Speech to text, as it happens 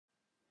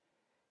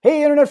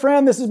Hey, Internet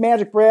friend, this is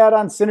MagicBrad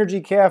on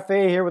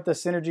SynergyCafe here with the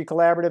Synergy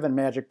Collaborative and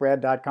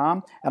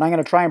MagicBrad.com. And I'm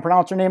going to try and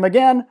pronounce her name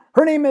again.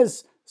 Her name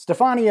is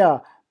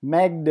Stefania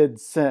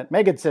Magidson.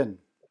 Very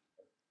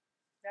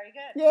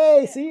good.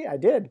 Yay, see, I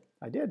did.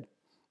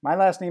 My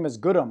last name is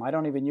Goodham. I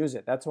don't even use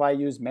it. That's why I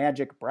use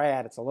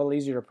MagicBrad. It's a little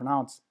easier to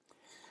pronounce.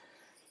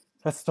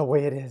 That's the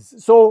way it is.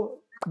 So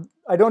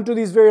I don't do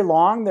these very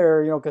long.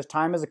 They're, because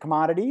time is a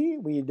commodity.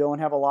 We don't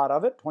have a lot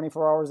of it,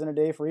 24 hours in a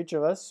day for each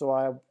of us. So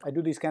I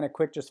do these kind of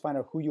quick, just find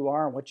out who you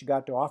are and what you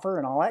got to offer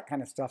and all that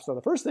kind of stuff. So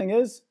the first thing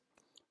is,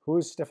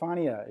 who's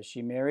Stefania? Is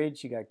she married?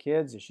 She got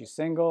kids? Is she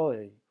single?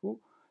 Do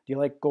you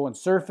like going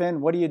surfing?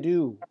 What do you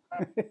do? All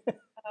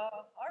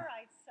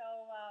right.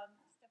 So,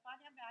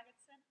 Stefania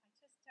Magidson, I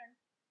just turned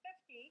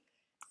 50.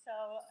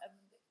 So,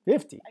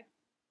 50.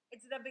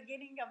 It's the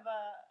beginning of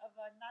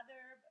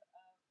another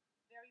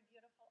very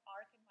beautiful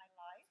arc in my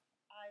life.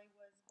 I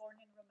was born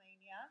in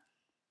Romania,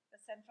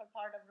 the central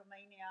part of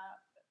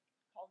Romania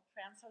called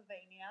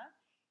Transylvania.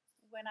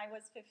 When I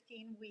was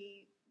 15,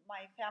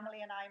 my family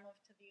and I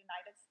moved to the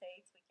United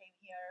States. We came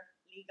here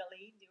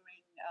legally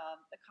during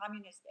the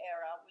communist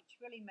era, which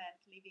really meant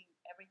leaving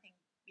everything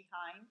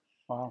behind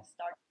and Wow.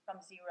 starting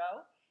from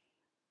zero.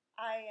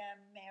 I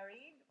am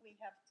married. We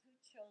have two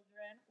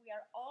children. We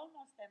are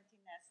almost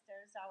empty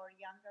nesters. Our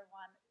younger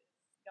one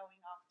is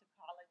going off to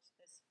college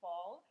this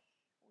fall.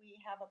 We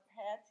have a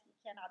pet. You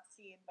cannot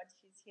see it, but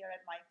she's here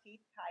at my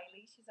feet,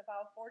 Kylie. She's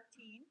about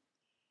 14.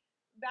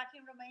 Back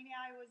in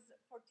Romania,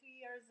 for 2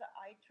 years,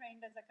 I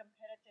trained as a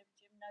competitive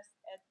gymnast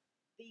at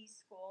the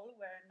school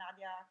where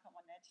Nadia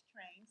Comaneci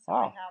trained. So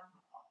I Wow. have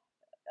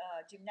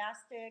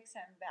gymnastics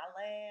and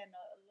ballet and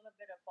a little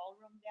bit of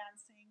ballroom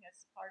dancing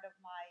as part of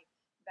my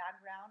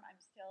background.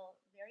 I'm still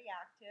very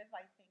active.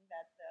 I think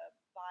that the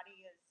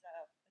body is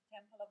a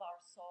temple of our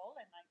soul,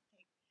 and I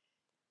take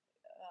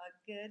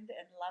good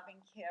and loving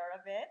care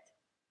of it.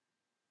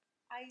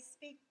 I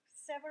speak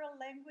several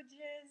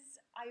languages.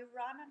 I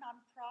run a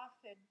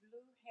nonprofit,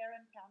 Blue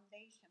Heron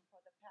Foundation, for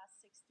the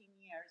past 16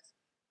 years,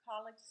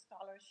 college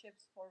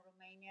scholarships for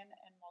Romanian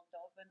and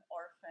Moldovan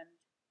orphaned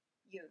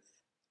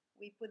youth.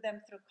 We put them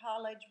through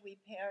college.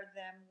 We pair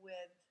them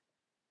with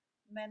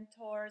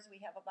mentors. We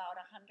have about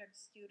 100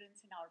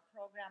 students in our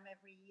program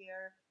every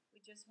year.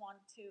 We just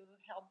want to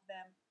help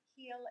them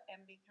heal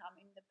and become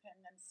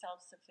independent,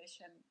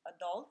 self-sufficient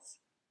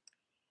adults.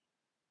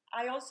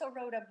 I also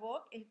wrote a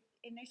book. It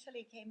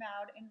initially came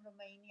out in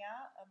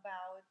Romania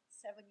about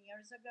 7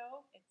 years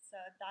ago. It's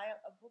a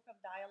book of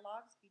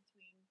dialogues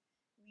between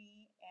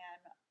me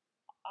and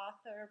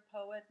author,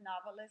 poet,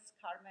 novelist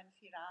Carmen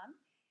Firan.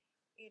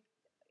 It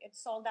it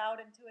sold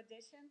out in 2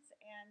 editions,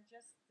 and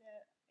just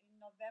in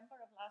November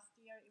of last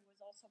year, it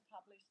was also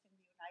published in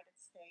the United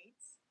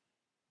States.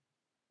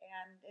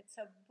 And it's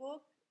a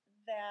book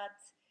that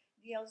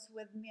deals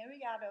with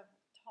myriad of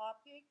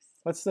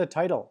topics. What's the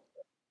title?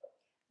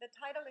 The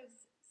title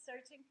is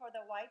Searching for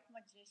the White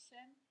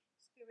Magician,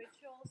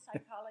 Spiritual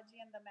Psychology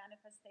and the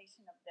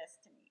Manifestation of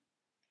Destiny.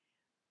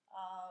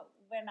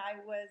 When I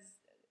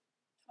was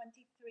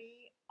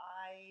 23,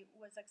 I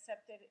was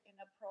accepted in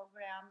a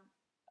program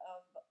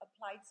of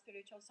applied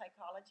spiritual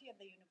psychology at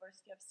the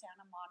University of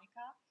Santa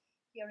Monica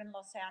here in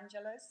Los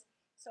Angeles.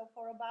 So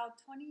for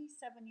about 27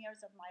 years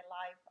of my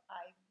life,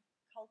 I've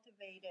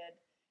cultivated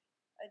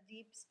a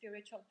deep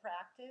spiritual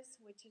practice,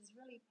 which is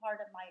really part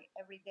of my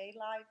everyday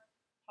life,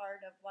 part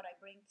of what I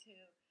bring to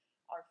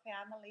our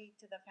family,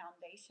 to the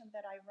foundation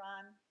that I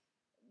run.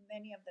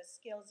 Many of the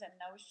skills and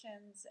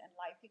notions and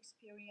life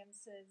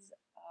experiences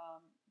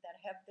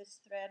that have this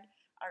thread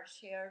are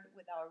shared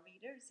with our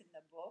readers in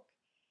the book.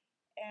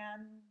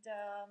 And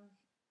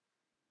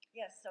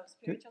yes, so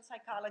spiritual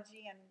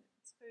psychology and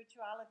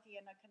spirituality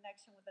and a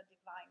connection with the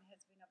divine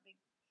has been a big,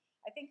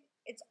 I think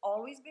it's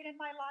always been in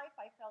my life.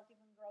 I felt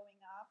even growing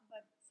up,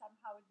 but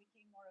somehow it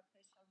became more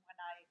official when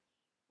I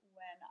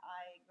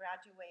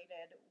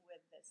graduated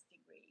with this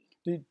degree.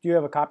 Do you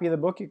have a copy of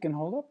the book you can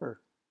hold up? Or?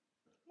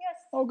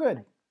 Yes. Oh,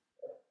 good.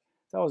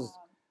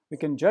 We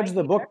can judge Right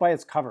the book here. by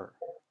its cover,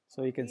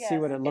 so you can see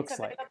Yes, what it it's looks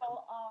like.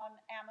 available on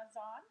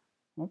Amazon.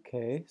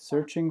 Okay,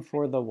 Searching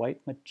for the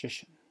White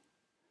Magician.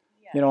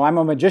 Yes. I'm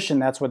a magician.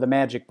 That's where the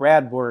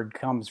MagicBrad word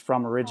comes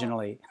from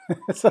originally.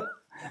 So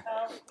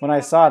Well, when I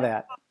saw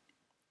that.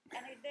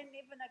 and it didn't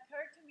even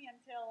occur to me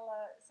until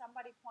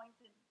somebody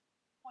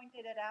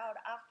pointed it out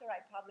after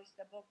I published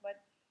the book.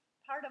 But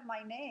part of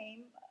my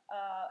name,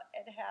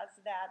 it has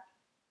that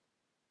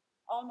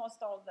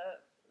almost all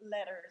the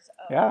letters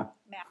of Yeah.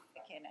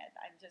 magic in it.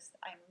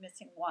 I'm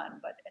missing one,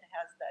 but it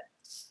has that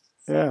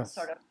same Yes.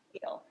 sort of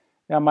feel.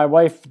 Yeah, my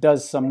wife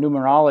does some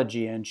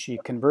numerology and she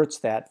converts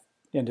that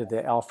into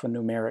the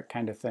alphanumeric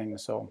kind of thing.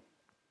 So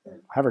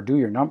have her do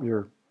your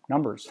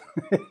numbers.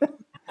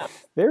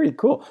 Very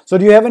cool. So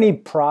do you have any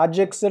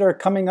projects that are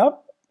coming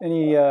up?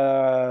 Any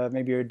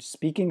maybe you're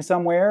speaking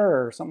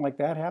somewhere or something like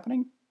that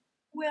happening?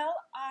 Well,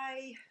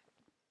 I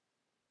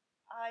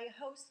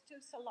host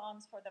two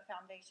salons for the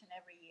foundation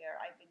every year.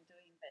 I've been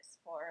doing this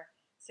for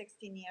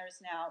 16 years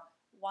now.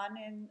 one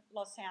in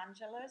Los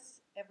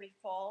Angeles every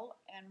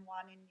fall and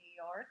one in New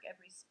York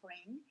every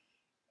spring.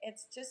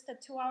 It's just a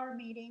 2-hour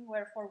meeting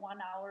where for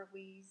 1 hour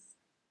we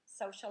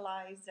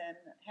socialize and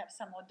have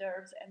some hors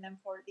d'oeuvres, and then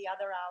for the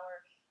other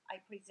hour I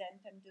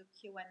present and do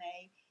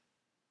Q&A.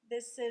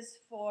 This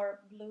is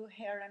for Blue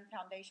Heron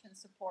Foundation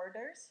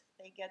supporters.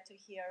 They get to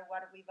hear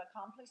what we've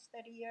accomplished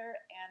that year,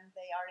 and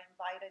they are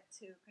invited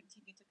to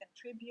continue to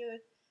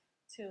contribute,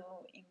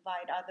 to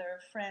invite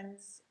other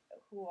friends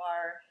who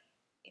are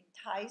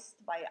enticed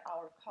by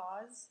our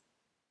cause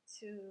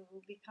to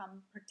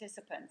become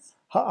participants.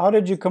 How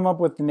did you come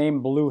up with the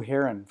name Blue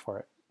Heron for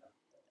it?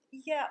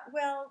 Yeah,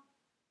 well,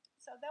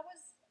 so that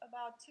was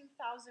about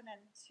 2002,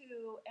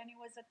 and it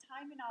was a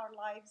time in our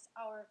lives,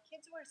 our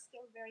kids were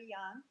still very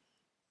young,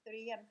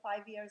 3 and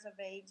 5 years of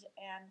age,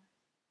 and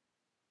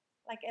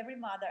like every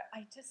mother,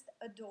 I just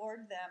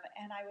adored them,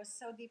 and I was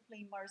so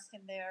deeply immersed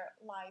in their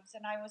lives,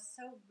 and I was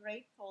so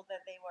grateful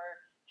that they were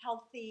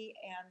healthy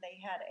and they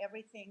had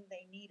everything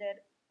they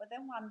needed. But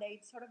then one day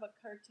it sort of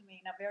occurred to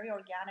me in a very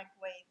organic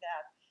way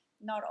that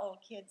not all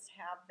kids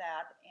have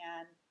that,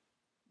 and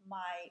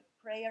my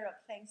prayer of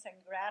thanks and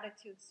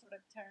gratitude sort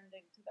of turned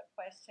into the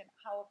question,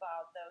 how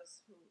about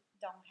those who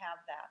don't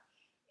have that?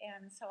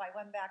 And so I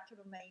went back to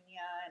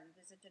Romania and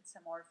visited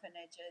some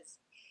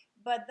orphanages.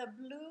 But the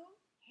blue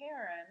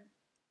heron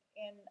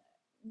in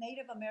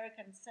Native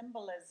American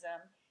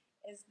symbolism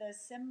is the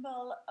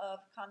symbol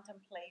of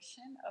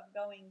contemplation, of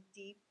going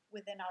deep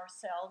within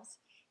ourselves,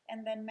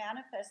 and then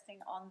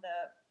manifesting on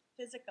the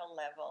physical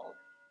level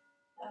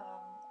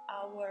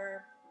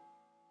our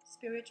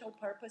spiritual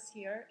purpose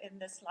here in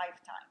this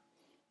lifetime.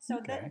 So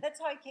Okay. that's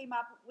how I came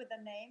up with the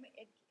name.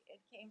 It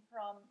came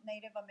from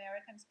Native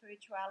American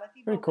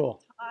spirituality. Very But cool.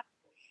 with time,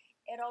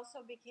 it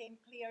also became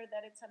clear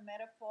that it's a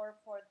metaphor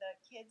for the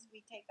kids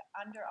we take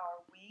under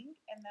our wing,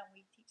 and then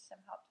we teach them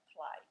how to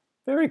fly.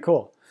 Very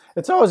cool.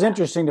 It's always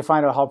interesting to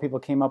find out how people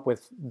came up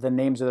with the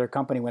names of their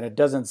company when it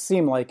doesn't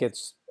seem like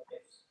it's,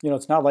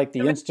 it's not like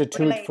the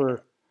Institute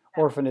for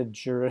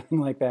Orphanage or anything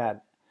like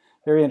that.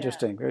 Very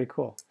interesting. Very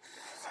cool.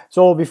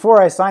 So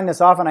before I sign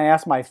this off and I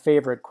ask my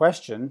favorite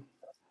question,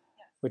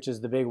 which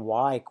is the big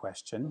why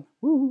question,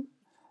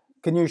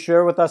 can you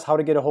share with us how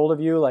to get a hold of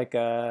you, like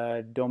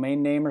a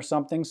domain name or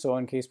something, so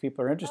in case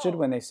people are interested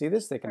when they see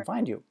this, they can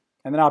find you?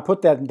 And then I'll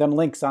put them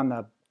links on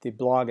the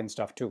blog and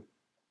stuff too.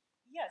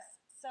 Yes.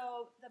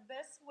 So the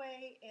best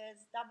way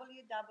is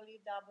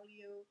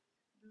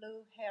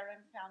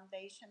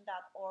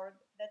www.blueheronfoundation.org.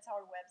 That's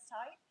our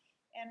website.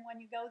 And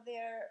when you go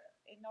there,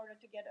 in order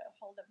to get a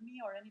hold of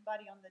me or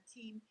anybody on the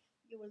team,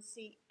 you will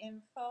see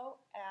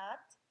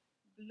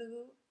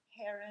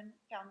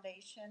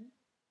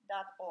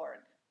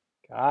info@blueheronfoundation.org.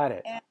 Got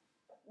it. And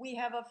we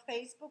have a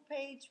Facebook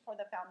page for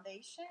the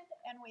foundation,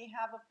 and we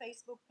have a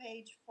Facebook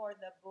page for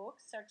the book,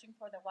 Searching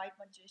for the White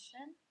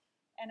Magician,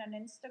 and an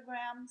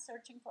Instagram,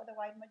 Searching for the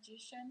White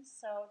Magician.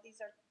 So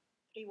these are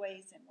 3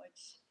 ways in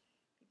which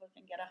people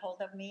can get a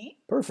hold of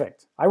me.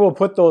 Perfect. I will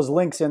put those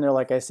links in there,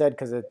 like I said,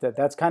 because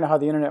that's kind of how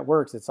the internet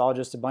works. It's all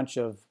just a bunch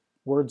of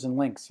words and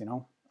links,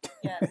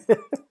 Yes.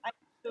 I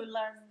do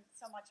learn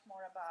so much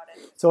more about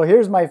it. So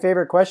here's my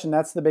favorite question.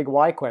 That's the big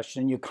why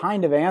question. You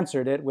kind of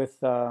answered it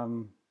with,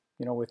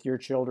 with your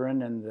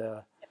children and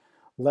the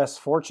less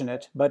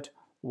fortunate. But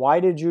why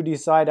did you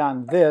decide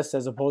on this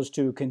as opposed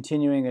to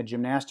continuing a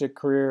gymnastic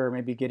career or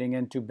maybe getting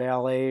into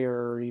ballet,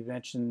 or you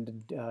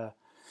mentioned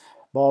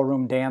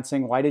ballroom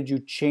dancing? Why did you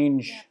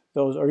change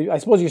those? Or I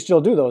suppose you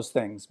still do those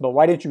things, but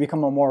why didn't you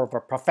become more of a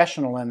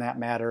professional in that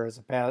matter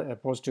as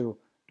opposed to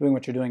doing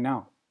what you're doing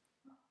now?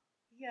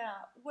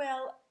 Yeah,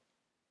 well,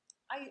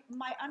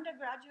 my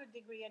undergraduate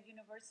degree at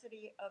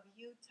University of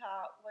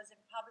Utah was in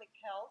public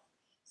health,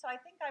 so I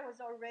think I was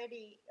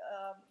already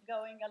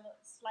going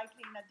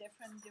slightly in a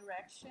different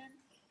direction.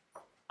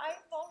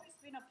 I've always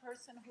been a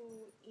person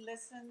who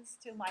listens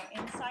to my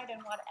inside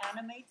and what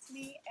animates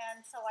me,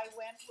 and so I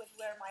went with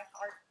where my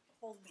heart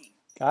pulled me.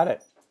 Got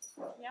it.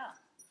 Yeah.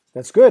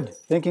 That's good.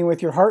 Thinking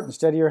with your heart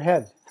instead of your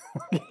head.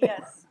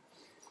 Yes.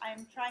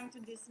 I'm trying to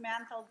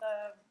dismantle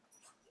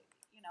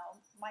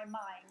my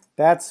mind.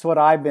 That's what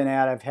I've been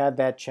at. I've had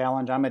that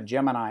challenge. I'm a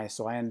Gemini,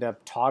 so I end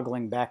up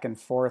toggling back and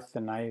forth,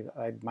 and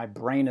my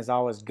brain is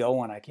always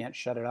going. I can't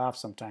shut it off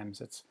sometimes.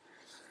 It's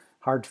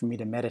hard for me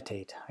to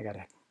meditate. I got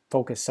to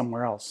focus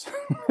somewhere else.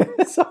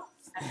 So,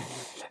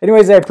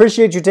 anyways, I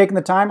appreciate you taking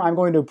the time. I'm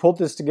going to pull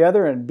this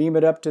together and beam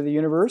it up to the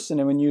universe, and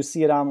then when you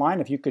see it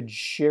online, if you could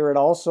share it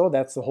also,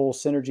 that's the whole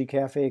Synergy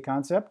Cafe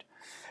concept,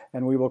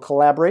 and we will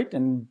collaborate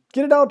and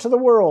get it out to the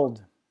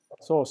world.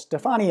 So,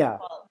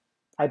 Stefania,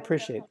 I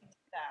appreciate it.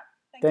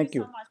 Thank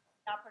you so much for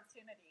the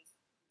opportunity.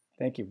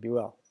 Thank you. Be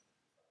well.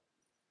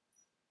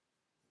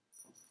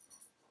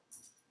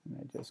 And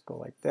I just go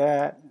like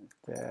that.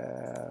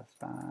 Stefania.